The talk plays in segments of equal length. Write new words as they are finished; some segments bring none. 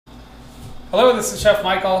Hello, this is Chef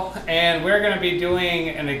Michael, and we're going to be doing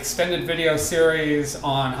an extended video series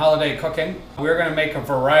on holiday cooking. We're going to make a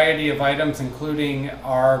variety of items, including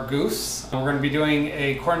our goose. We're going to be doing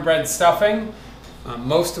a cornbread stuffing.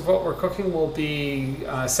 Most of what we're cooking will be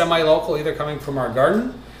semi-local, either coming from our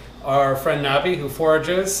garden, our friend Nabi, who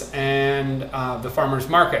forages, and the farmer's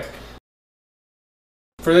market.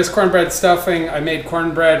 For this cornbread stuffing, I made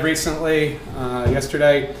cornbread recently,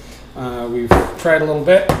 yesterday. We've tried a little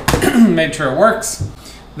bit, made sure it works.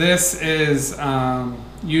 This is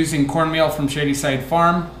using cornmeal from Shadyside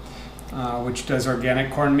Farm, which does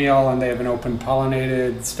organic cornmeal, and they have an open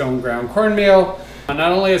pollinated stone ground cornmeal.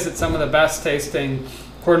 Not only is it some of the best tasting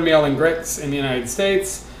cornmeal and grits in the United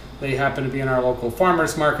States, they happen to be in our local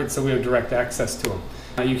farmers market, so we have direct access to them.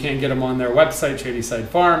 You can get them on their website, Shadyside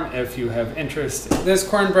Farm, if you have interest. This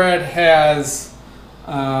cornbread has,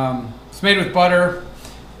 it's made with butter.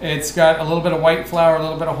 It's got a little bit of white flour, a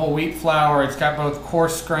little bit of whole wheat flour. It's got both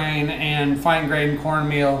coarse grain and fine grain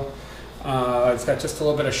cornmeal. It's got just a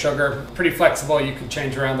little bit of sugar. Pretty flexible. You can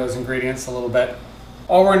change around those ingredients a little bit.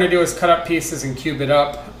 All we're going to do is cut up pieces and cube it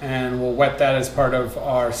up, and we'll wet that as part of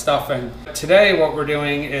our stuffing. Today what we're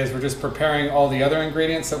doing is we're just preparing all the other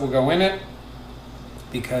ingredients that will go in it,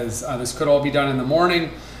 because this could all be done in the morning,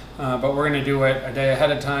 but we're going to do it a day ahead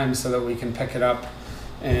of time so that we can pick it up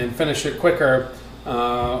and finish it quicker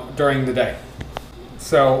during the day.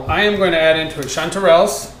 So I am going to add into it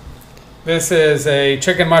chanterelles. This is a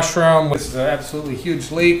chicken mushroom. This is an absolutely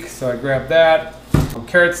huge leek, so I grabbed that.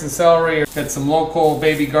 Carrots and celery. Got some local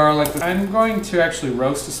baby garlic. I'm going to actually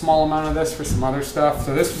roast a small amount of this for some other stuff.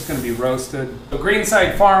 So this was going to be roasted. So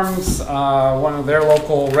Greenside Farms, one of their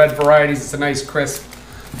local red varieties. It's a nice crisp,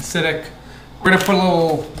 acidic. We're going to put a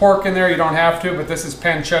little pork in there. You don't have to, but this is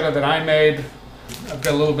pancetta that I made. I've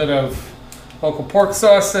got a little bit of local pork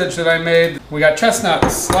sausage that I made. We got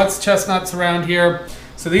chestnuts, lots of chestnuts around here.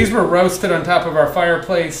 So these were roasted on top of our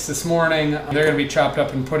fireplace this morning. They're going to be chopped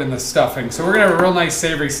up and put in the stuffing. So we're going to have a real nice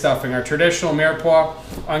savory stuffing. Our traditional mirepoix,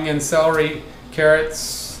 onion, celery,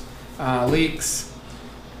 carrots, leeks,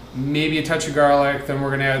 maybe a touch of garlic. Then we're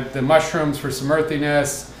going to add the mushrooms for some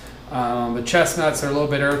earthiness. The chestnuts are a little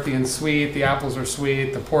bit earthy and sweet. The apples are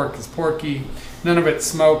sweet. The pork is porky. None of it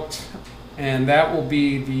smoked. And that will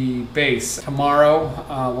be the base.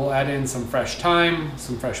 Tomorrow we'll add in some fresh thyme,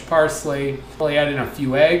 some fresh parsley. We'll add in a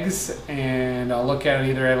few eggs, and I'll look at it,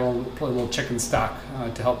 either add a little chicken stock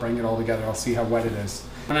to help bring it all together. I'll see how wet it is.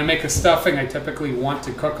 When I make a stuffing, I typically want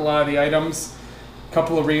to cook a lot of the items. A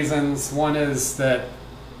couple of reasons. One is that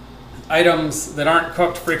items that aren't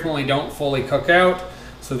cooked frequently don't fully cook out.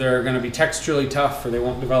 So they're going to be texturally tough, or they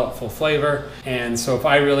won't develop full flavor. And so if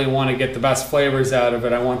I really want to get the best flavors out of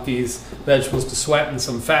it, I want these vegetables to sweat in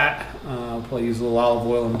some fat. I'll probably use a little olive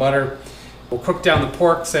oil and butter. We'll cook down the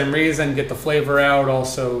pork, same reason, get the flavor out,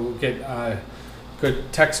 also get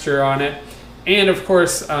good texture on it. And of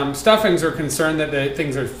course, stuffings are concerned that the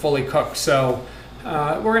things are fully cooked. So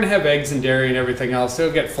we're going to have eggs and dairy and everything else.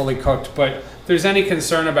 They'll get fully cooked, but if there's any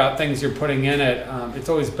concern about things you're putting in it, it's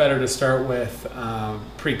always better to start with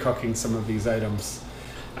pre-cooking some of these items.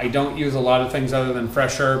 I don't use a lot of things other than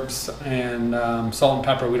fresh herbs and salt and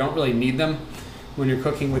pepper. We don't really need them when you're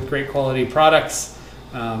cooking with great quality products.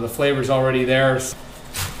 The flavor's already there.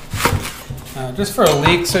 Just for a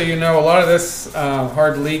leek, so you know, a lot of this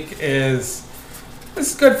hard leek is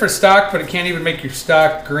good for stock, but it can't even make your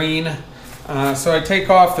stock green. So I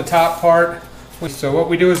take off the top part. So what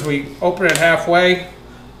we do is we open it halfway,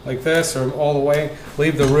 like this, or all the way,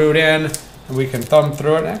 leave the root in, and we can thumb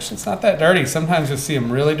through it. Actually, it's not that dirty. Sometimes you'll see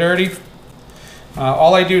them really dirty.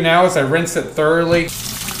 All I do now is I rinse it thoroughly.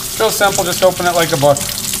 Real simple, just open it like a book.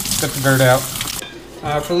 Get the dirt out.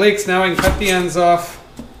 For leeks, now I can cut the ends off.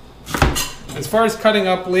 As far as cutting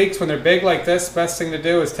up leeks, when they're big like this, best thing to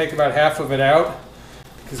do is take about half of it out,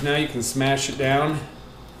 because now you can smash it down.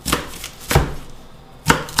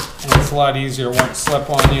 And it's a lot easier, it won't slip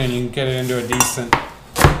on you, and you can get it into a decent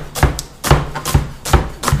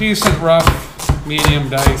rough medium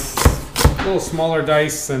dice. A little smaller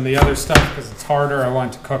dice than the other stuff because it's harder. I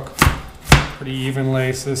want it to cook pretty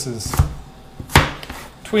evenly. So this is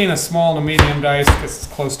between a small and a medium dice because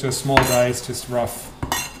it's close to a small dice, just rough.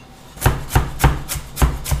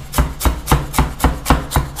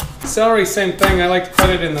 Celery, same thing. I like to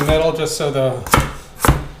cut it in the middle just so the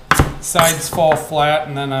sides fall flat,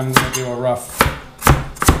 and then I'm going to do a rough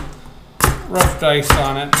dice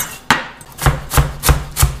on it.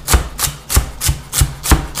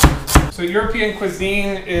 So European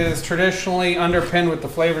cuisine is traditionally underpinned with the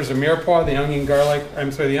flavors of mirepoix, the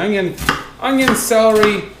onion,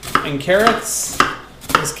 celery, and carrots.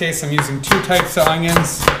 In this case, I'm using 2 types of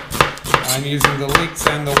onions. I'm using the leeks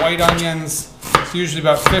and the white onions. It's usually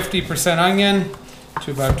about 50% onion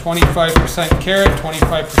to about 25% carrot,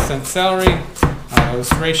 25% celery. Those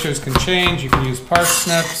ratios can change. You can use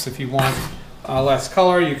parsnips if you want less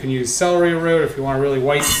color. You can use celery root if you want a really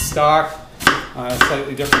white stock,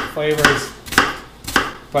 slightly different flavors.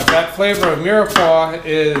 But that flavor of mirepoix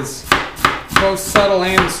is both subtle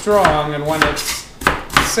and strong, and when it's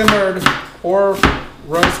simmered or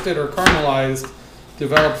roasted or caramelized,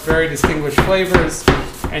 develops very distinguished flavors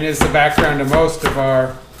and is the background to most of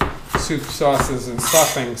our soup sauces and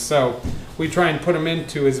stuffing. So we try and put them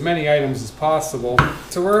into as many items as possible.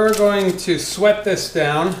 So we're going to sweat this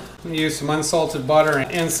down. I'm going to use some unsalted butter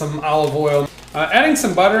and some olive oil. Adding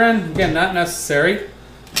some butter in, again, not necessary,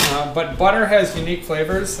 but butter has unique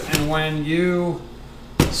flavors, and when you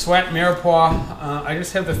sweat mirepoix, I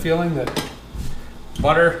just have the feeling that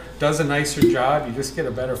butter does a nicer job. You just get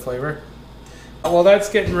a better flavor. While that's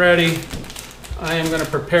getting ready, I am going to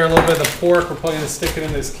prepare a little bit of the pork. We're probably going to stick it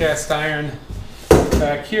in this cast iron.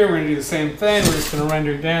 Back here, we're going to do the same thing. We're just going to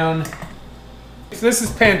render down. So this is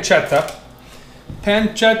pancetta.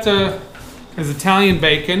 Pancetta is Italian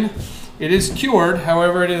bacon. It is cured,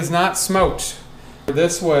 however, it is not smoked.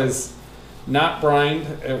 This was not brined,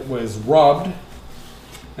 it was rubbed,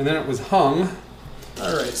 and then it was hung.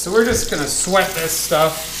 All right, so we're just going to sweat this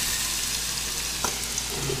stuff.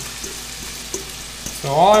 So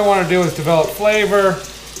all I want to do is develop flavor,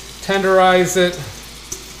 tenderize it.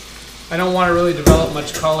 I don't want to really develop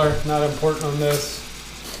much color, not important on this.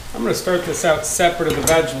 I'm going to start this out separate of the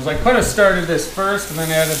vegetables. I could have started this first and then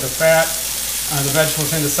added the fat, the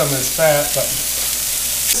vegetables into some of this fat, but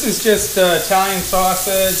this is just Italian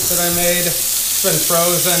sausage that I made. It's been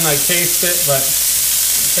frozen, I cased it, but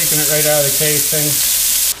I'm taking it right out of the casing.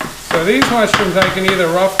 So these mushrooms, I can either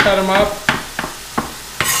rough cut them up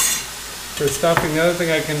for stuffing. The other thing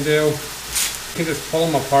I can do, you can just pull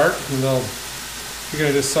them apart and you're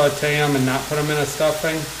going to just saute them and not put them in a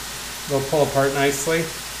stuffing. They'll pull apart nicely.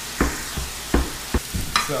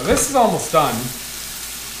 So this is almost done.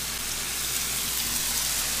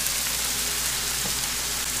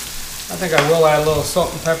 I think I will add a little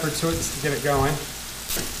salt and pepper to it just to get it going.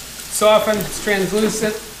 Soften, it's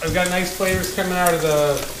translucent. I've got nice flavors coming out of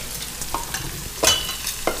the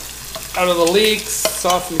leeks.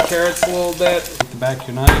 Soften the carrots a little bit. Take the back of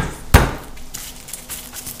your knife.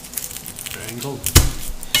 Triangle.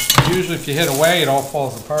 Usually if you hit away, it all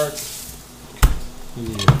falls apart.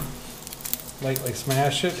 You lightly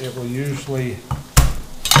smash it. It will usually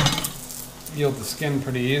yield the skin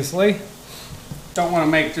pretty easily. Don't want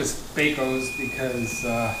to make just bacos because,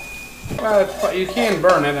 well, you can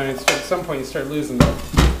burn it. I mean, at some point you start losing some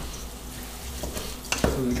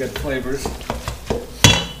of the good flavors.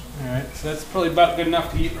 Alright, so that's probably about good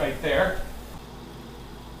enough to eat right there.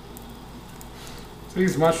 So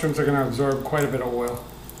these mushrooms are going to absorb quite a bit of oil.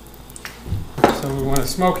 So we want a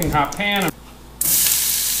smoking hot pan.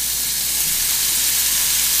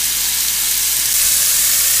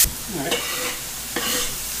 Alright.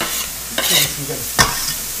 Getting some good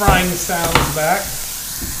frying sounds back.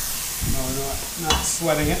 No, we're not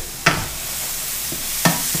sweating it.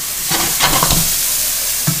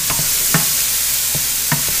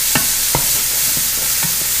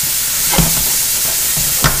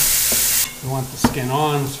 We want the skin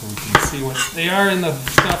on so we can see what they are in the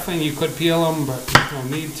stuffing. You could peel them, but you don't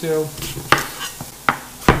need to.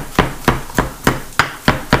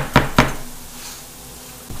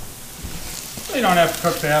 You don't have to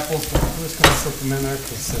cook the apples, but I'm just going to slip them in there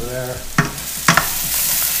because they're there.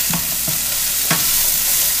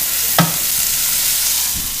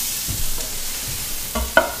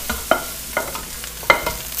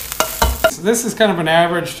 So this is kind of an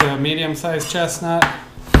average to medium-sized chestnut.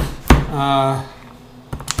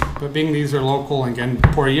 But being these are local, and again,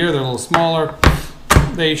 for a year they're a little smaller,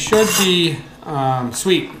 they should be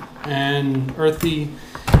sweet and earthy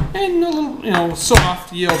and a little,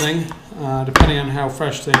 soft, yielding, depending on how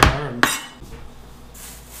fresh they are. And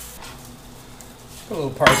put a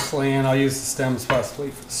little parsley in. I'll use the stems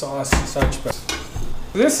possibly for the sauce and such. But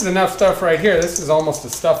this is enough stuff right here. This is almost a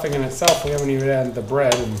stuffing in itself. We haven't even added the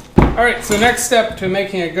bread. All right, so the next step to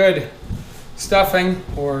making a good stuffing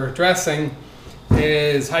or dressing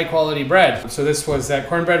is high quality bread. So this was that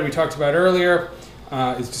cornbread we talked about earlier.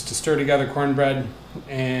 It's just to stir together cornbread,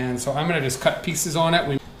 and so I'm going to just cut pieces on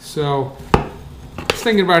it. So I was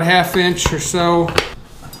thinking about 1/2 inch or so.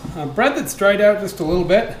 Bread that's dried out just a little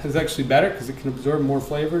bit is actually better because it can absorb more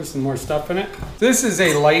flavors and more stuff in it. This is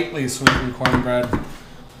a lightly sweetened cornbread.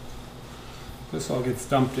 This all gets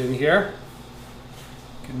dumped in here.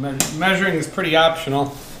 Measuring is pretty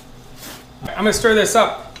optional. I'm going to stir this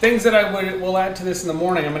up Things that I will add to this in the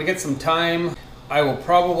morning, I'm going to get some thyme. I will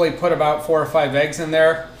probably put about 4 or 5 eggs in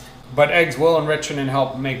there, but eggs will enrich it and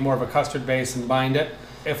help make more of a custard base and bind it.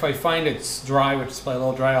 If I find it's dry, which is probably a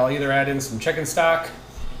little dry, I'll either add in some chicken stock,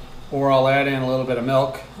 or I'll add in a little bit of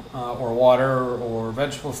milk, or water, or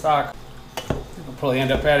vegetable stock. I'll probably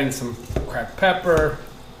end up adding some cracked pepper,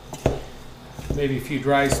 maybe a few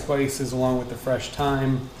dry spices along with the fresh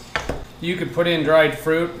thyme. You could put in dried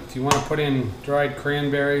fruit if you want to put in dried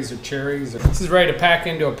cranberries or cherries. This is ready to pack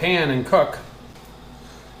into a pan and cook.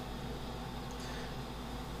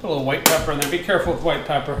 Put a little white pepper in there. Be careful with white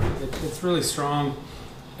pepper. It's really strong.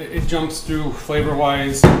 It jumps through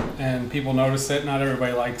flavor-wise, and people notice it. Not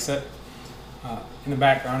everybody likes it. In the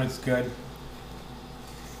background, it's good.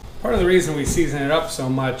 Part of the reason we season it up so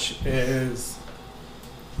much is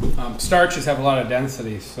starches have a lot of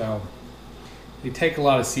density, so they take a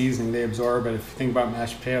lot of seasoning. They absorb it. If you think about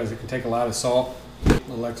mashed potatoes, it can take a lot of salt. A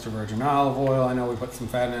little extra virgin olive oil. I know we put some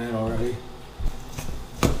fat in it already.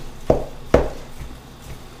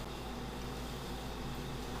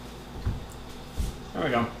 There we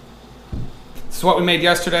go. This is what we made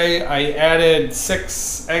yesterday. I added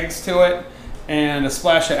 6 eggs to it and a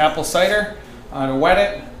splash of apple cider to wet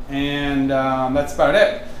it, and that's about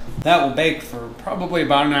it. That will bake for probably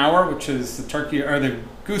about an hour, which is the turkey, or the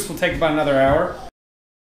goose will take about another hour.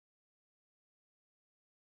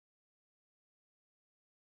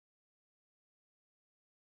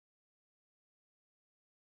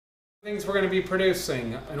 Things we're going to be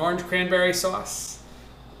producing: an orange cranberry sauce,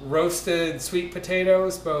 roasted sweet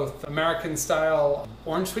potatoes, both American style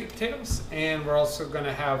orange sweet potatoes, and we're also going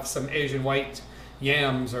to have some Asian white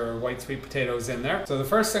yams or white sweet potatoes in there. So the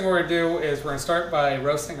first thing we're going to do is we're going to start by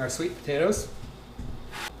roasting our sweet potatoes.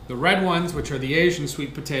 The red ones, which are the Asian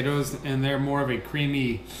sweet potatoes, and they're more of a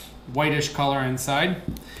creamy whitish color inside.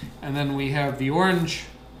 And then we have the orange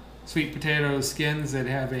sweet potato skins that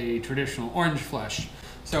have a traditional orange flesh.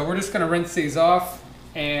 So we're just going to rinse these off,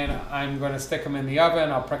 and I'm going to stick them in the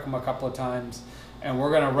oven. I'll prick them a couple of times, and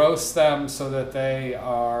we're going to roast them so that they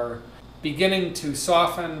are beginning to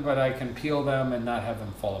soften, but I can peel them and not have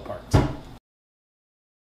them fall apart.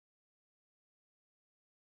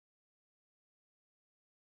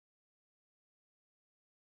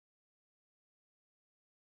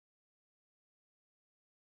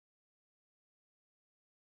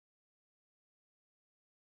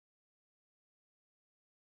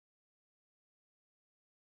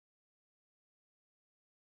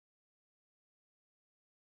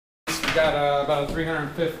 We've got about a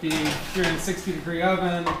 360 degree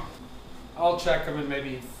oven. I'll check them in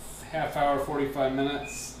maybe half hour, 45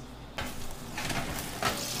 minutes.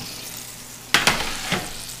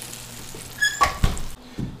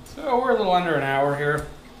 So we're a little under an hour here,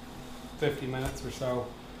 50 minutes or so.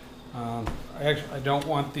 I don't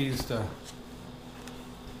want these to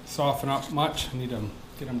soften up much. I need to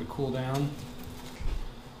get them to cool down.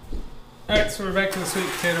 All right, so we're back to the sweet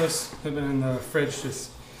potatoes. They've been in the fridge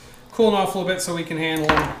just cooling off a little bit so we can handle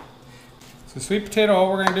them. So sweet potato, all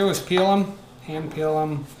we're going to do is peel them, hand peel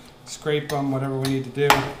them, scrape them, whatever we need to do.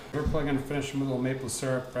 We're probably going to finish them with a little maple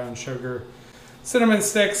syrup, brown sugar, cinnamon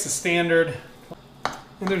sticks, the standard.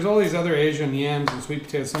 And there's all these other Asian yams and sweet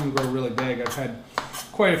potatoes. Some grow really big. I've had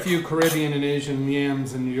quite a few Caribbean and Asian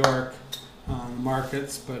yams in New York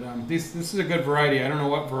markets, but this is a good variety. I don't know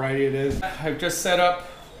what variety it is. I've just set up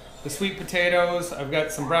the sweet potatoes. I've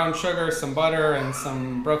got some brown sugar, some butter, and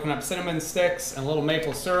some broken up cinnamon sticks, and a little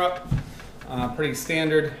maple syrup. Pretty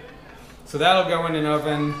standard. So that'll go in an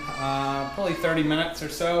oven, probably 30 minutes or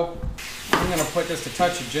so. I'm going to put just a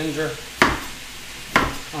touch of ginger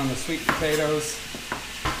on the sweet potatoes.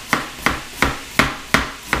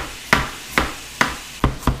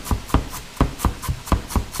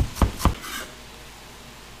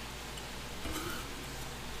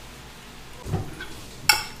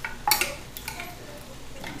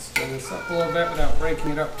 Stir this up a little bit without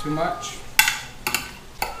breaking it up too much.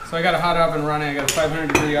 So I got a hot oven running. I got a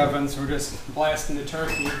 500 degree oven, so we're just blasting the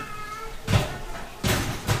turkey.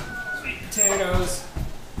 Sweet potatoes.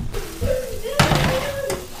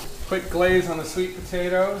 Quick glaze on the sweet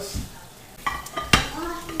potatoes.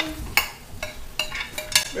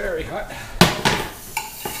 Very hot.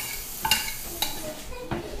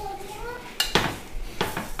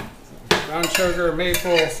 Brown sugar,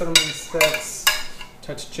 maple, cinnamon sticks,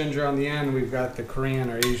 touch of ginger on the end. We've got the Korean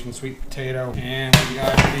or Asian sweet potato, and we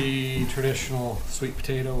got the traditional sweet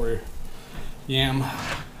potato or yam. All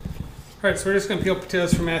right, so we're just gonna peel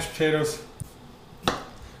potatoes from mashed potatoes.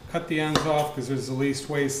 Cut the ends off because there's the least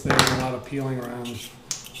waste there, a lot of peeling around.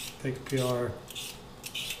 Take a peeler.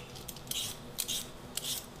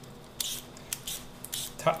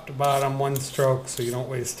 top to bottom, one stroke, so you don't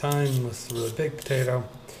waste time with a really big potato.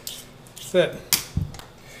 That's it.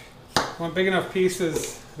 You want big enough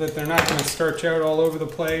pieces that they're not going to starch out all over the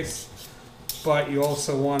place, but you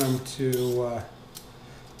also want them to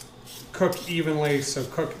cook evenly. So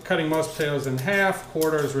cutting most potatoes in half,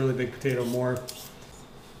 quarters, really big potato more.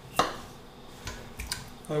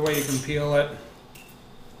 Other way you can peel it.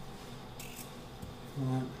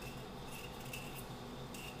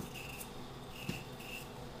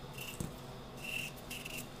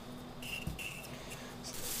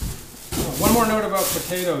 One more note about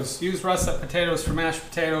potatoes. Use russet potatoes for mashed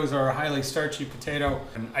potatoes, or a highly starchy potato.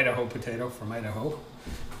 An Idaho potato from Idaho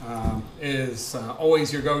is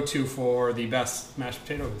always your go-to for the best mashed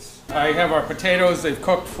potatoes. I have our potatoes. They've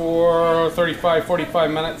cooked for 35,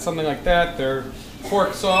 45 minutes, something like that. They're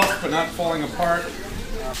fork soft, but not falling apart.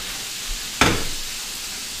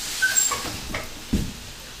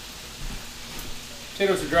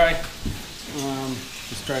 Potatoes are dry.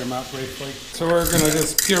 Just dry them out briefly. So we're going to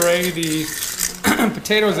just puree the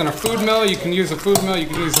potatoes in a food mill. You can use a food mill, you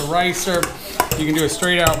can use a ricer, you can do a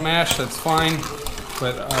straight out mash, that's fine.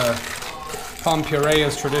 But palm puree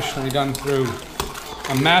is traditionally done through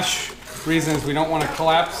a mesh. Reason is we don't want to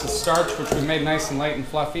collapse the starch, which we made nice and light and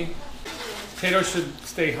fluffy. Potatoes should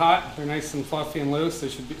stay hot. They're nice and fluffy and loose. They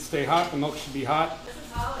should stay hot. The milk should be hot.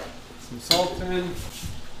 Some salt in.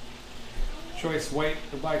 Choice white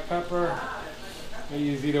or black pepper. I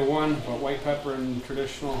use either one, but white pepper and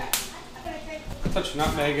traditional. A touch of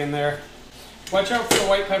nutmeg in there. Watch out for the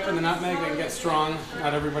white pepper and the nutmeg, they can get strong.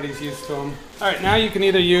 Not everybody's used to them. Alright, now you can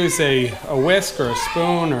either use a whisk or a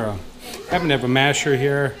spoon, or I happen to have a masher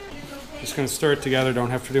here. Just going to stir it together,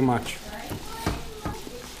 don't have to do much.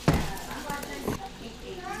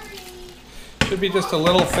 Should be just a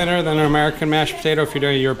little thinner than an American mashed potato if you're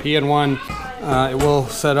doing a European one. It will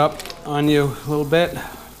set up on you a little bit.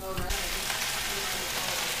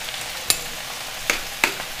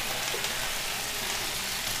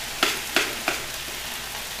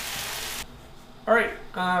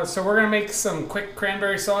 Alright, so we're going to make some quick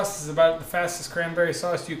cranberry sauce. This is about the fastest cranberry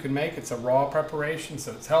sauce you can make. It's a raw preparation,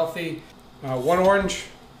 so it's healthy. 1 orange.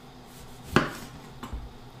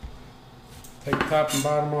 Take the top and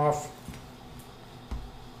bottom off.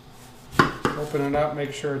 Open it up,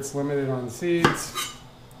 make sure it's limited on seeds.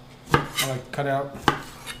 I like to cut out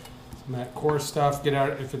some of that core stuff. Get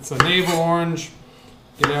out, if it's a navel orange,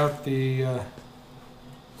 get out the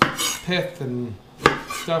pith and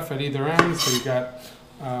stuff at either end. So you got,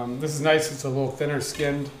 this is nice, it's a little thinner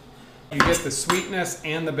skinned. You get the sweetness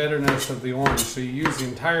and the bitterness of the orange. So you use the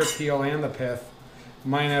entire peel and the pith,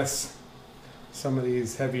 minus some of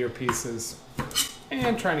these heavier pieces.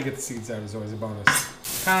 And trying to get the seeds out is always a bonus.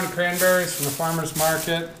 Pound cranberries from the farmer's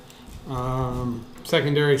market,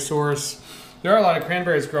 secondary source. There are a lot of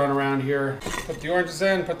cranberries growing around here. Put the oranges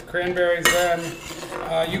in, put the cranberries in.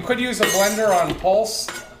 You could use a blender on pulse.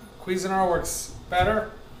 Cuisinart works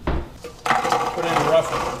better. Put in a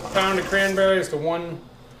rough pound of cranberries to one,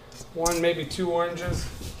 maybe 2 oranges.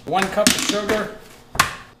 1 cup of sugar.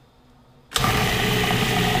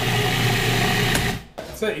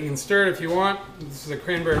 That's it, you can stir it if you want. This is a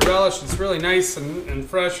cranberry relish. It's really nice and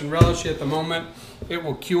fresh and relishy at the moment. It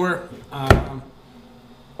will cure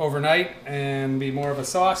overnight and be more of a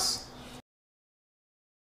sauce.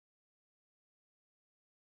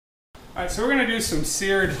 Alright, so we're going to do some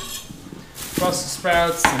seared Brussels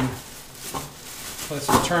sprouts and plus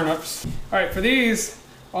some turnips. Alright, for these,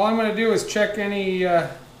 all I'm going to do is check any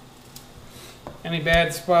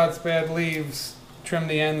bad spots, bad leaves, trim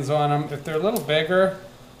the ends on them. If they're a little bigger,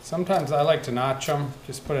 sometimes I like to notch them,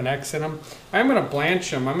 just put an X in them. I'm going to blanch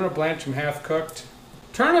them. I'm going to blanch them half cooked.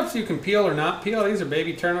 Turnips you can peel or not peel. These are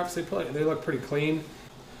baby turnips. They look pretty clean.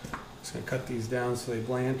 Just going to cut these down so they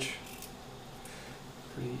blanch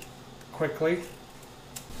pretty quickly.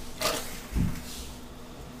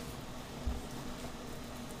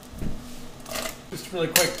 Just a really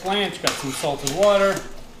quick blanch. Got some salted water.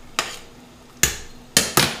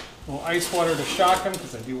 A little ice water to shock them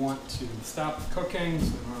because I do want to stop the cooking so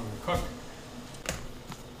they don't overcook.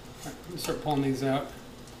 Right, let me start pulling these out.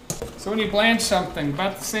 So when you blanch something,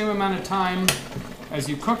 about the same amount of time as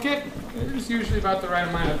you cook it, there's usually about the right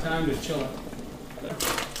amount of time to chill it.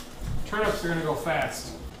 Turnips are going to go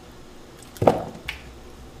fast.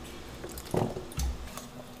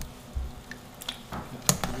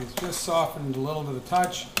 It's just softened a little to the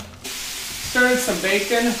touch. Stirred some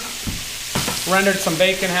bacon. Rendered some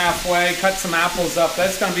bacon halfway, cut some apples up.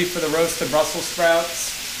 That's going to be for the roasted Brussels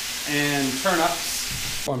sprouts and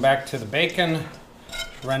turnips. Going back to the bacon,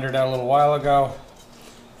 rendered out a little while ago.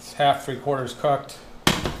 It's half, 3/4 cooked.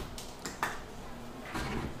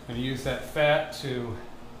 I'm going to use that fat to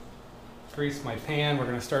grease my pan. We're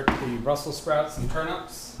going to start the Brussels sprouts and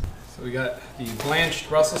turnips. So we got the blanched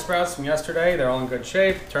Brussels sprouts from yesterday. They're all in good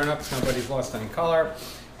shape. Turnips, nobody's lost any color.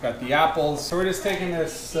 Got the apples. So we're just taking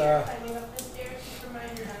this little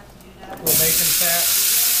bacon fat,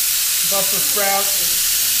 Brussels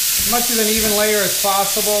sprouts, as much of an even layer as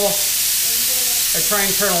possible. I try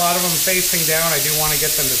and turn a lot of them facing down. I do want to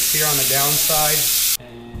get them to sear on the downside.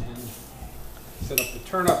 And set up the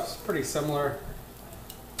turnips, pretty similar.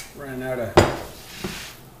 Ran out of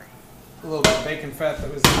a little bit of bacon fat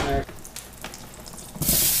that was in there.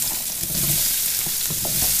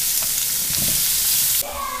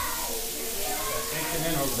 Bacon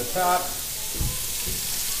in over the top.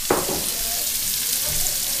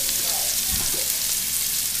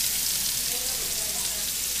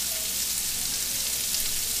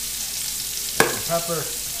 Pepper.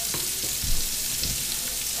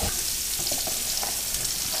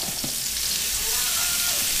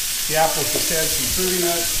 The apples just add some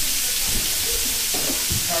fruitiness.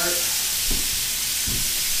 Tart.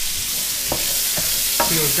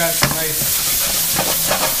 See, we've got some nice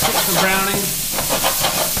some browning.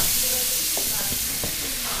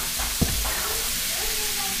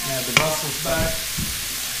 Add the Brussels back.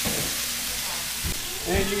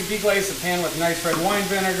 And you can deglaze the pan with nice red wine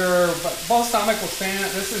vinegar, but balsamic will stay in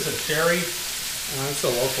it. This is a cherry. It's a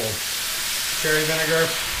local cherry vinegar.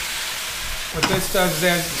 What this does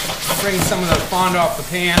is bring some of the fond off the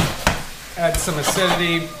pan, adds some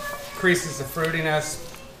acidity, increases the fruitiness,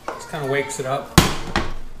 just kind of wakes it up.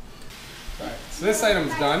 Alright, so this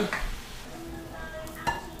item's done.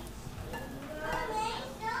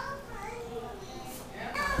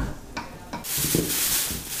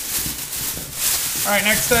 Alright,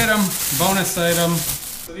 next item, bonus item.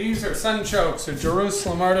 So these are Sunchokes, or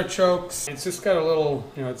Jerusalem artichokes. It's just got a little,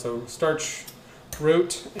 it's a starch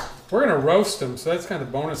root. We're going to roast them, so that's kind of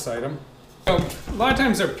the bonus item. So a lot of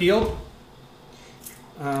times they're peeled.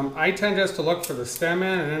 I tend just to look for the stem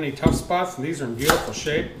end and any tough spots, and these are in beautiful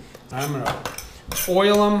shape. I'm going to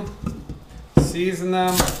oil them, season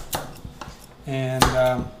them, and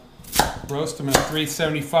roast them in a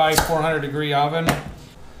 375, 400 degree oven.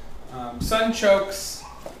 Sunchokes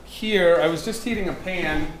here, I was just heating a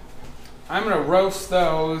pan. I'm going to roast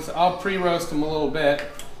those. I'll pre-roast them a little bit.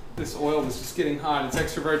 This oil was just getting hot. It's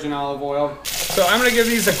extra virgin olive oil. So I'm going to give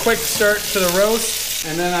these a quick start to the roast,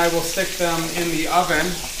 and then I will stick them in the oven.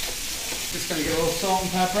 Just going to get a little salt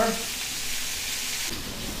and pepper.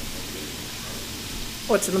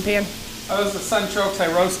 What's in the pan? Those are the Sunchokes.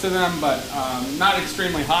 I roasted them, but not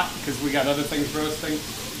extremely hot because we got other things roasting.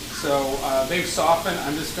 So they've softened.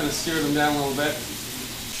 I'm just going to sear them down a little bit.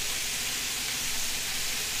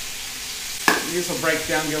 These will break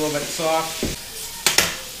down, get a little bit soft.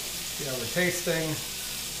 See how we're tasting.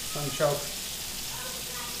 Sunchoke.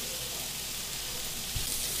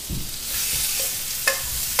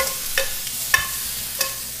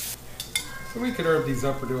 So we could herb these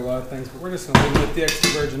up or do a lot of things, but we're just going to leave it with the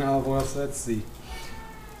extra virgin olive oil. So that's the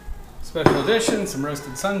special edition, some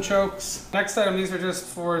roasted sunchokes. Next item, these are just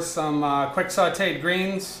for some quick sauteed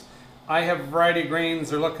greens. I have a variety of greens.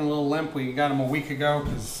 They're looking a little limp. We got them a week ago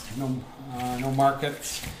because no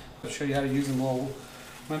markets. I'll show you how to use them a little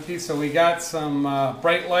limpy. So we got some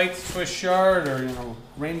bright light Swiss chard, or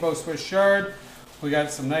rainbow Swiss chard. We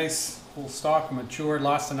got some nice full stalk of matured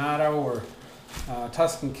lacinato or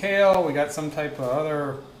Tuscan kale. We got some type of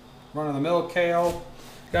other run-of-the-mill kale.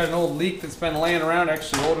 Got an old leek that's been laying around,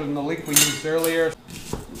 actually older than the leek we used earlier.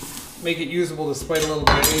 Make it usable despite a little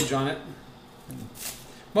bit of age on it.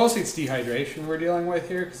 Mostly it's dehydration we're dealing with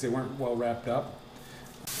here because they weren't well wrapped up.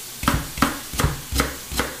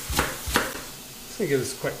 Just gonna give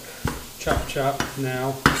this a quick chop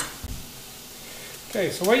now.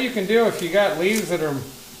 Okay, so what you can do if you got leaves that are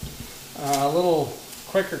a little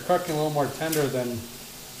quicker cooking, a little more tender than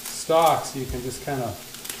stalks, you can just kind of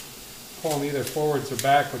pull them either forwards or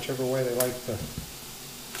back, whichever way they like to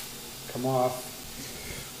come off.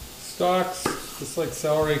 Stalks, just like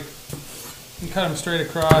celery, you can cut them straight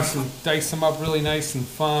across and dice them up really nice and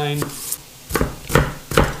fine.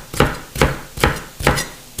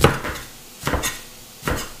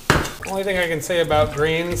 Only thing I can say about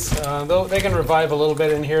greens, they can revive a little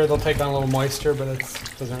bit in here. They'll take on a little moisture, but it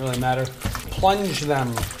doesn't really matter. Plunge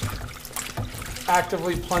them.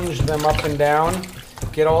 Actively plunge them up and down.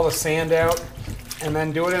 Get all the sand out, and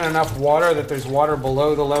then do it in enough water that there's water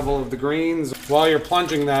below the level of the greens. While you're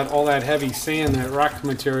plunging that, all that heavy sand, that rock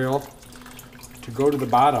material, to go to the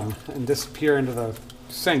bottom and disappear into the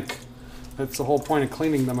sink. That's the whole point of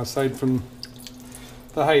cleaning them, aside from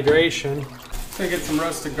the hydration. gonna get some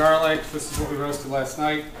roasted garlic. This is what we roasted last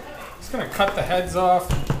night. Just gonna cut the heads off.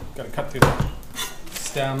 Gotta cut through the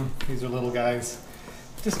stem. These are little guys.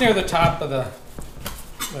 Just near the top of the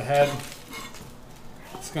head.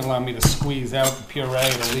 It's gonna allow me to squeeze out the puree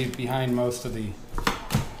to leave behind most of the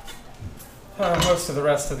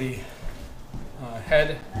rest of the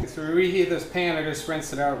head. So we reheat this pan. I just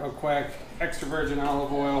rinsed it out real quick. Extra virgin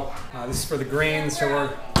olive oil. This is for the greens, so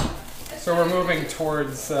we're moving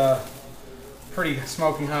towards pretty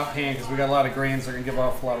smoking hot pan because we got a lot of greens. They're gonna give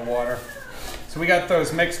off a lot of water. So we got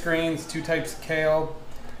those mixed greens, 2 types of kale,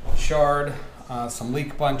 chard, some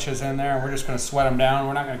leek bunches in there. We're just gonna sweat them down.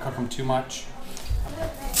 We're not gonna cook them too much.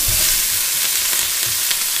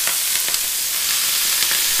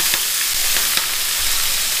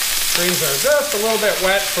 Greens are just a little bit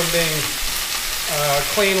wet from being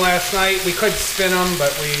cleaned last night. We could spin them,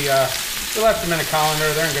 but we left them in a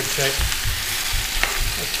colander. They're in good shape.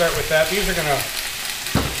 Let's start with that. These are gonna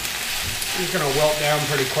wilt down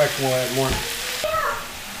pretty quick. We'll add more.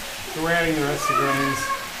 So we're adding the rest of the greens.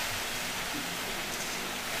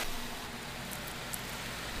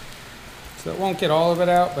 So it won't get all of it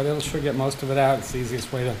out, but it'll sure get most of it out. It's the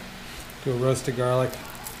easiest way to do a roasted garlic.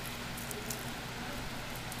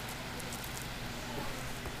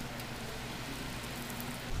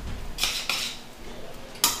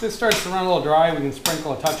 If this starts to run a little dry, we can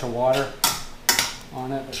sprinkle a touch of water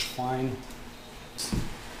on it. That's fine. Just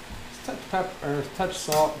touch pepper or touch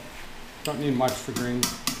salt. Don't need much for greens.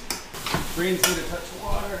 Greens need a touch of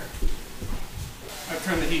water. I've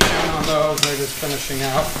turned the heat down on those. They're just finishing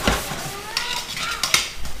out.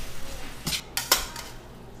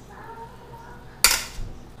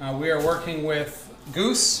 We are working with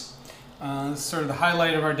Goose. This is sort of the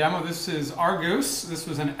highlight of our demo. This is our Goose. This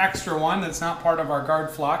was an extra one that's not part of our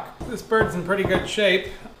guard flock. This bird's in pretty good shape.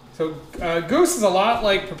 So Goose is a lot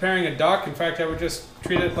like preparing a duck. In fact, I would just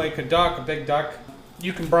treat it like a duck, a big duck.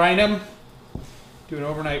 You can brine them. Do an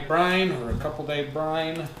overnight brine or a couple-day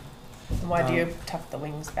brine. Why do you tuck the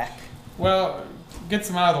wings back? Well, gets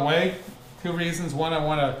them out of the way. 2 reasons. One, I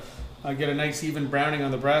want to get a nice even browning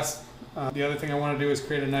on the breast. The other thing I want to do is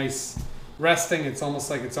create a nice resting. It's almost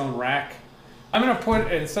like its own rack. I'm going to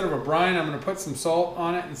put, instead of a brine, I'm going to put some salt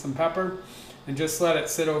on it and some pepper and just let it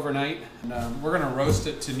sit overnight. And we're going to roast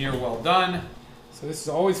it to near well done. So this is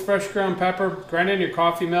always fresh ground pepper. Grind it in your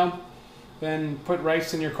coffee mill. Then put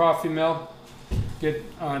rice in your coffee mill. Get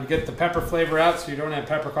the pepper flavor out so you don't have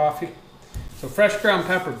pepper coffee. So fresh ground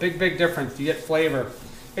pepper, big difference. You get flavor.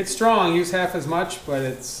 It's strong, use half as much, but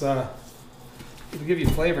it'll give you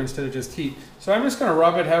flavor instead of just heat. So I'm just going to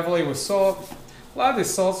rub it heavily with salt. A lot of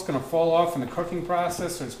this salt's going to fall off in the cooking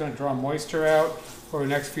process, so it's going to draw moisture out over the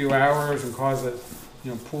next few hours and cause it,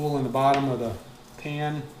 pool in the bottom of the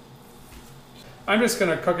pan. I'm just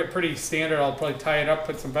going to cook it pretty standard. I'll probably tie it up,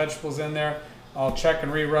 put some vegetables in there. I'll check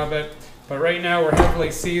and re-rub it. But right now we're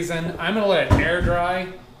heavily seasoned. I'm going to let it air dry.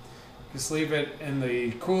 Just leave it in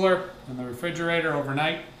the cooler, in the refrigerator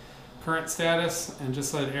overnight, current status, and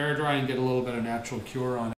just let it air dry and get a little bit of natural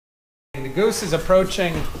cure on it. And the Goose is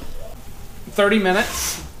approaching 30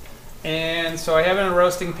 minutes, and so I have it in a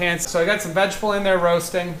roasting pan. So I got some vegetable in there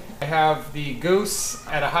roasting. I have the Goose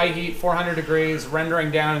at a high heat, 400 degrees,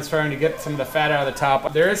 rendering down and starting to get some of the fat out of the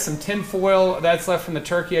top. There is some tin foil that's left from the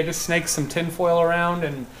turkey. I just snaked some tin foil around,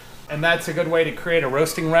 and that's a good way to create a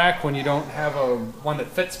roasting rack when you don't have one that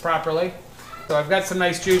fits properly. So I've got some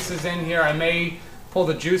nice juices in here. I may pull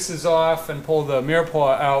the juices off and pull the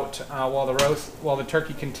mirepoix out while the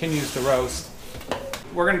turkey continues to roast.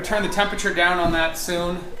 We're going to turn the temperature down on that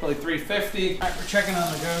soon, probably 350. All right, we're checking on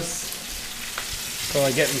the Goose.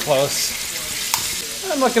 Probably getting close.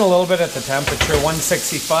 I'm looking a little bit at the temperature,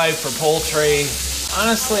 165 for poultry.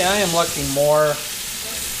 Honestly, I am looking more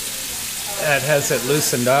at has it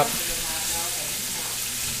loosened up.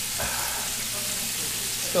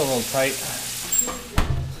 Still a little tight.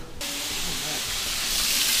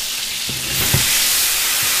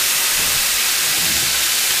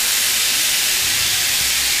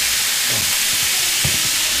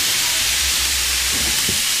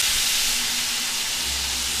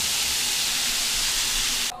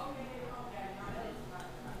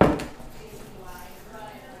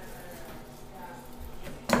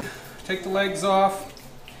 Take the legs off.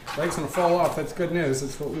 Legs gonna fall off. That's good news.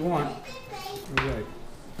 That's what we want. All right.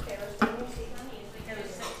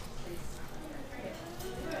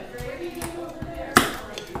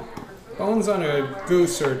 Bones on a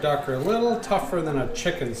goose or a duck are a little tougher than a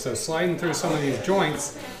chicken, so sliding through some of these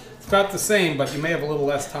joints, it's about the same, but you may have a little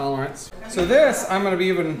less tolerance. So this, I'm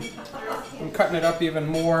cutting it up even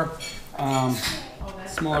more,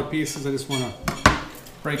 smaller pieces. I just want to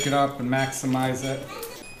break it up and maximize it.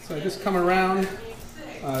 So I just come around,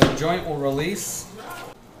 the joint will release.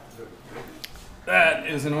 That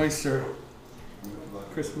is an oyster,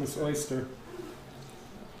 Christmas oyster.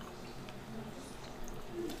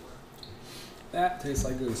 That tastes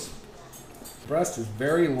like goose. Breast is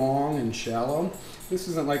very long and shallow. This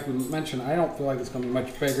isn't, like we mentioned, I don't feel like it's going to be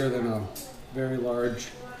much bigger than a very large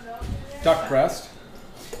duck breast.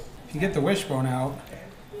 If you get the wishbone out,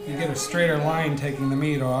 you get a straighter line taking the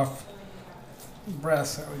meat off.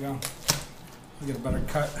 Breast, there we go. You get a better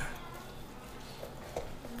cut.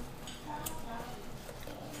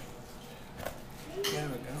 There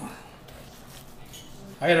we go.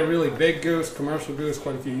 I had a really big goose, commercial goose,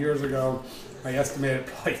 quite a few years ago. I estimated it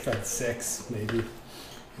probably fed 6, maybe,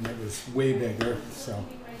 and it was way bigger. So,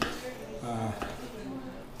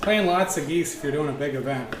 playing lots of geese if you're doing a big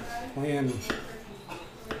event. Playing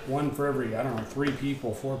one for every, I don't know, 3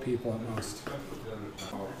 people, 4 people at most.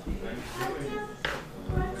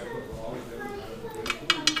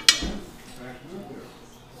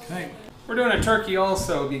 Okay. We're doing a turkey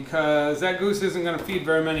also because that goose isn't going to feed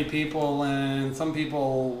very many people, and some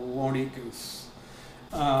people won't eat goose.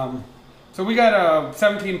 So we got a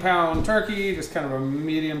 17-pound turkey, just kind of a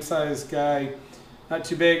medium-sized guy, not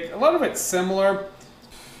too big. A lot of it's similar.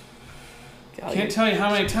 Can't tell you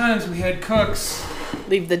how many times we had cooks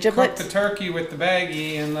leave the giblets, cook the turkey with the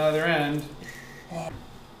baggie in the other end.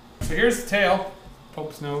 So here's the tail,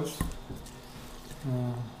 Pope's nose.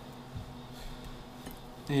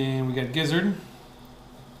 And we got gizzard.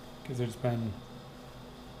 Gizzard's been,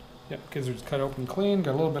 gizzard's cut open clean.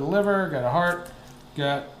 Got a little bit of liver, got a heart,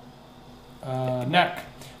 got neck.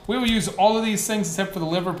 We will use all of these things except for the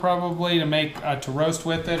liver probably to make, to roast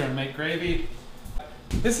with it or make gravy.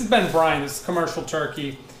 This has been brine, this is commercial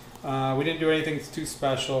turkey. We didn't do anything too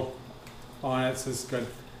special on it, so it's good.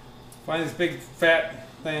 Find these big fat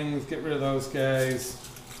things, get rid of those guys.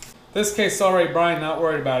 This case is already brine, not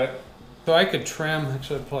worried about it. So I could trim,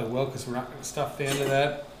 actually I probably will because we're not going to stuff the end of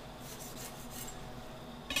that.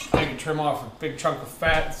 I can trim off a big chunk of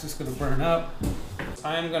fat, it's just going to burn up.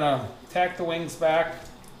 I'm going to tack the wings back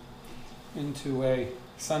into a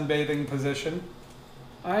sunbathing position.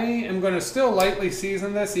 I am going to still lightly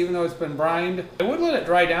season this even though it's been brined. I would let it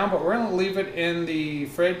dry down, but we're going to leave it in the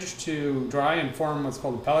fridge to dry and form what's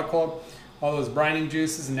called a pellicle. All those brining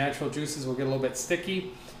juices and natural juices will get a little bit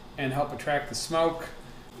sticky and help attract the smoke.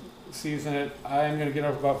 Season it. I'm going to get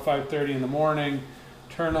up about 5:30 in the morning,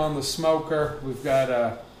 turn on the smoker. We've got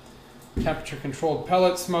a temperature controlled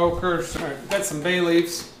pellet smoker. So, right, got some bay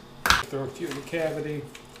leaves. Throw a few in the cavity.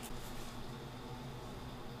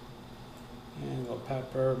 And a little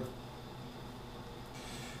pepper.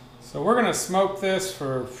 So we're going to smoke this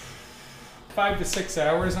for 5 to 6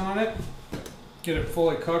 hours on it. Get it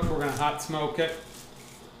fully cooked. We're going to hot smoke it.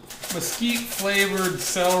 Mesquite flavored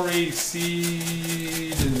celery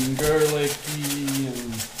seed and garlicky,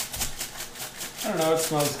 and I don't know, it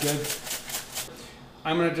smells good.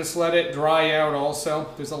 I'm going to just let it dry out also.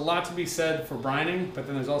 There's a lot to be said for brining, but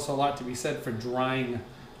then there's also a lot to be said for drying,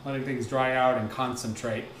 letting things dry out and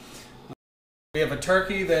concentrate. We have a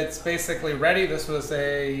turkey that's basically ready. This was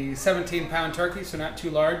a 17-pound turkey, so not too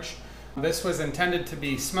large. This was intended to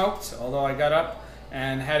be smoked, although I got up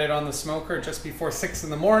and had it on the smoker just before 6 in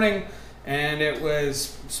the morning, and it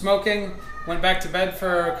was smoking. Went back to bed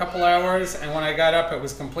for a couple hours, and when I got up it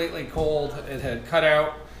was completely cold. It had cut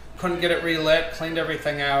out, couldn't get it relit, cleaned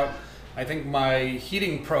everything out. I think my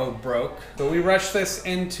heating probe broke. So we rushed this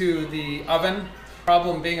into the oven.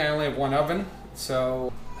 Problem being I only have one oven,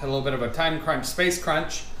 so had a little bit of a time crunch, space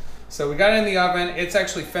crunch. So we got it in the oven. It's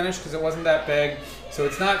actually finished because it wasn't that big. So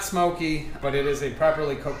it's not smoky, but it is a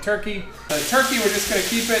properly cooked turkey. The turkey, we're just gonna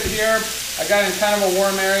keep it here. I got it in kind of a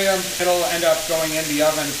warm area. It'll end up going in the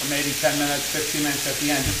oven for maybe 10 minutes, 15 minutes at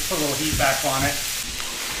the end. Just put a little heat back on it.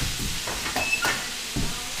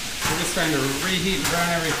 We're just trying to reheat and brown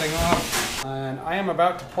everything off. And I am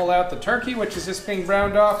about to pull out the turkey, which is just being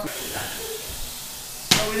browned off.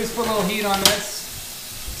 So we just put a little heat on this.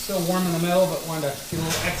 Still warm in the middle, but wanted to get a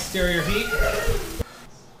little exterior heat.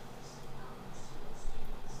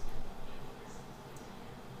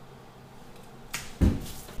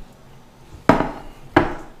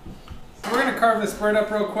 We're going to carve this bird up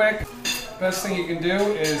real quick. Best thing you can do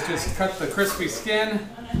is just cut the crispy skin,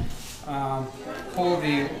 pull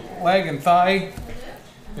the leg and thigh.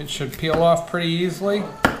 It should peel off pretty easily.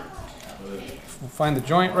 We'll find the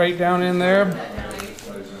joint right down in there.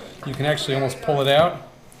 You can actually almost pull it out.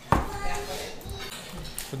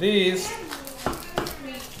 For these,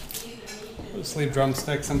 we'll just leave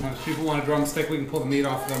drumsticks. Sometimes people want a drumstick, we can pull the meat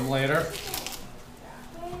off of them later.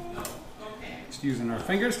 Just Just using our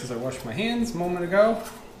fingers because I washed my hands a moment ago.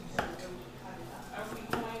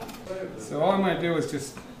 So all I'm going to do is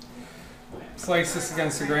just slice this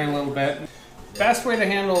against the grain a little bit. Best way to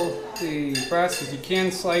handle the breast is you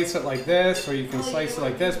can slice it like this, or you can slice it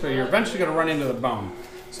like this, but you're eventually going to run into the bone.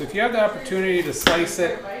 So if you have the opportunity to slice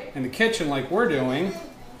it in the kitchen like we're doing,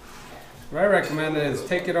 what I recommend is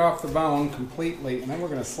take it off the bone completely, and then we're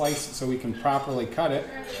going to slice it so we can properly cut it.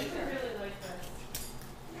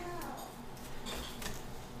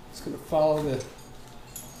 Just going to follow the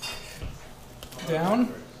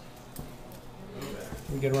down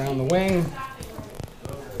and get around the wing.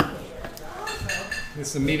 This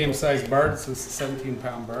is a medium-sized bird, so this is a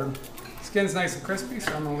 17-pound bird. Skin's nice and crispy,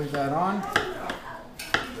 so I'm going to leave that on.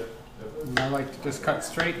 And I like to just cut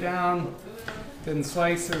straight down, thin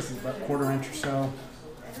slices, about 1/4 inch or so.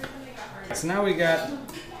 So now we got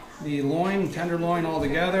the loin, tenderloin all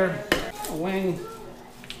together, a wing.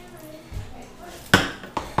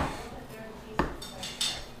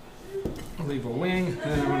 I'll leave a wing,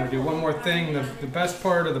 and then I'm going to do one more thing. The best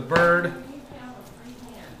part of the bird,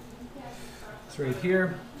 it's right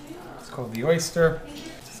here. It's called the oyster.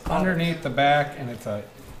 It's underneath the back, and it's a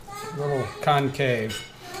little concave.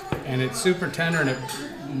 And it's super tender, and it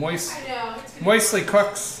moistly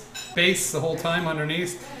cooks base the whole time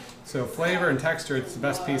underneath. So flavor and texture, it's the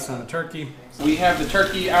best piece on the turkey. We have the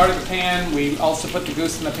turkey out of the pan. We also put the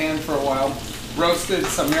goose in the pan for a while. Roasted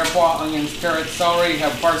some mirepoix, onions, carrots, celery,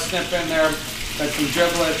 have parsnip in there, got some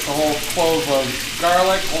giblets, a whole clove of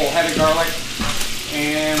garlic, a whole head of garlic,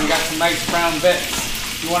 and we got some nice brown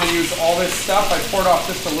bits. You want to use all this stuff. I poured off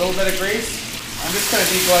just a little bit of grease. I'm just going to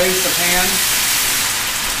deglaze the pan.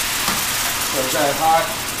 So it's that hot.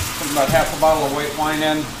 Put about half a bottle of white wine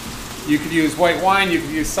in. You could use white wine, you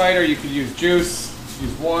could use cider, you could use juice,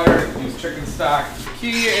 use water, you could use chicken stock. The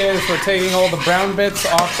key is we're taking all the brown bits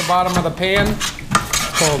off the bottom of the pan,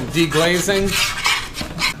 called deglazing.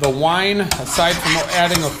 The wine, aside from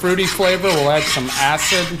adding a fruity flavor, will add some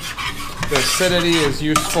acid. The acidity is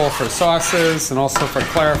useful for sauces and also for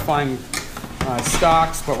clarifying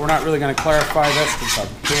stocks, but we're not really going to clarify this because it's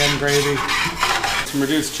a pan gravy. Some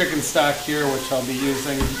reduced chicken stock here, which I'll be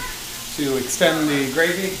using to extend the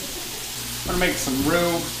gravy. I'm going to make some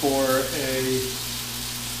roux for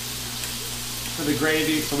the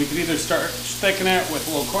gravy. So we could either start thicken it with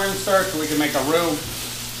a little cornstarch, or we can make a roux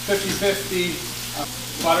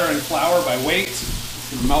 50-50 butter and flour by weight.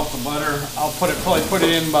 Just melt the butter. I'll probably put it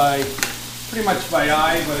in by pretty much by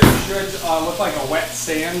eye, but it should look like a wet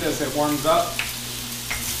sand as it warms up.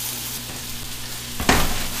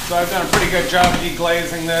 So I've done a pretty good job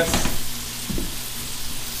deglazing this.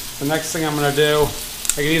 The next thing I'm going to do,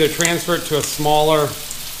 I can either transfer it to a smaller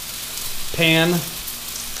pan,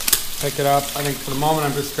 pick it up. I think for the moment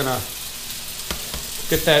I'm just going to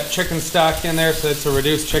get that chicken stock in there, so it's a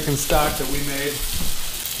reduced chicken stock that we made.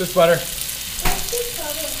 Just butter.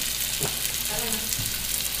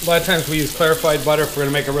 A lot of times we use clarified butter if we're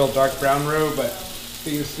going to make a real dark brown roux, but I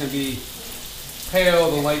think it's going to be pale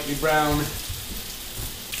to lightly brown.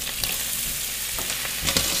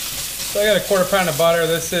 So I got a 1/4 pound of butter.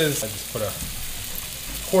 This is, I just put a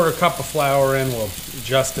 1/4 cup of flour in. We'll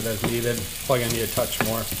adjust it as needed. Probably gonna need a touch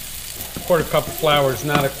more. 1/4 cup of flour is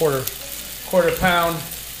not a quarter pound.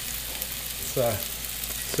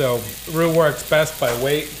 So roux works best by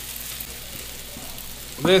weight.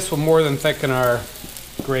 This will more than thicken our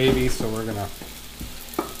gravy, so we'll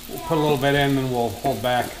put a little bit in and we'll hold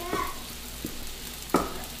back.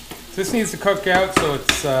 This needs to cook out so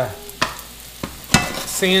it's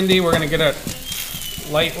sandy. We're going to get it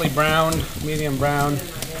lightly browned, medium brown.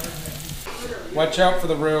 Watch out for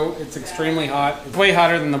the roux. It's extremely hot. It's way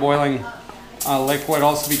hotter than the boiling liquid.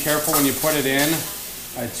 Also be careful when you put it in.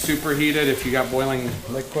 It's superheated if you got boiling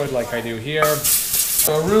liquid like I do here.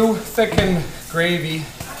 So roux thickened gravy,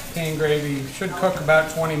 pan gravy, should cook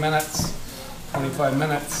about 20 minutes, 25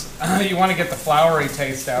 minutes. You want to get the floury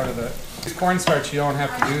taste out of it. With cornstarch, you don't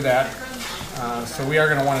have to do that. So we are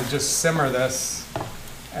going to want to just simmer this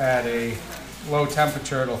at a low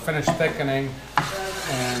temperature. It'll finish thickening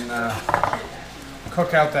and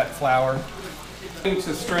cook out that flour.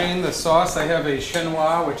 To strain the sauce, I have a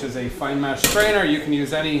chinois, which is a fine mesh strainer. You can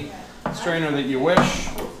use any strainer that you wish.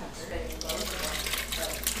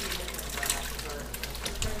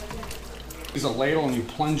 Use a ladle and you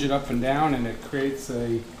plunge it up and down, and it creates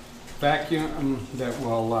a vacuum that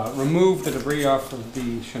will remove the debris off of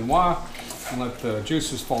the chinois and let the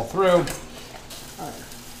juices fall through.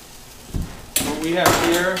 What we have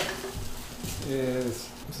here is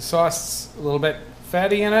the sauce, a little bit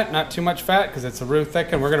fatty in it, not too much fat because it's a roux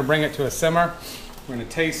thickened. We're going to bring it to a simmer. We're gonna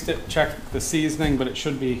taste it, check the seasoning, but it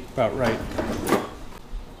should be about right.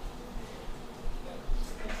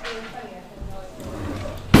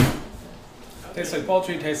 Tastes like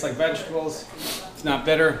poultry, tastes like vegetables. It's not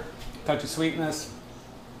bitter, touch of sweetness,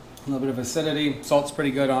 a little bit of acidity. Salt's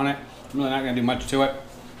pretty good on it. I'm really not gonna do much to it.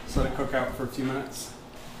 Just let it cook out for a few minutes.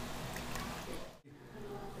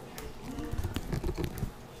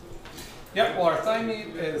 Yep, well our thigh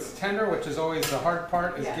meat is tender, which is always the hard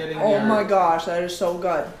part, is getting Oh my gosh, that is so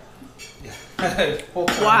good.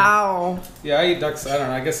 Wow. Yeah, I eat ducks, I don't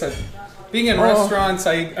know, I guess being in restaurants,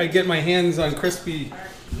 I get my hands on crispy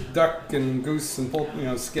duck and goose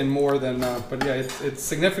and skin more than, but yeah, it's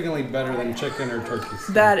significantly better than chicken or turkey.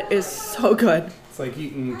 That is so good. It's like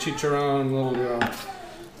eating chicharron, little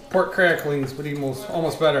pork cracklings, but even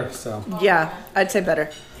almost better, so. Yeah, I'd say better.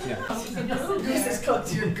 Yeah. Goose is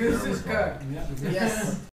cooked. Your goose is cooked. Yes.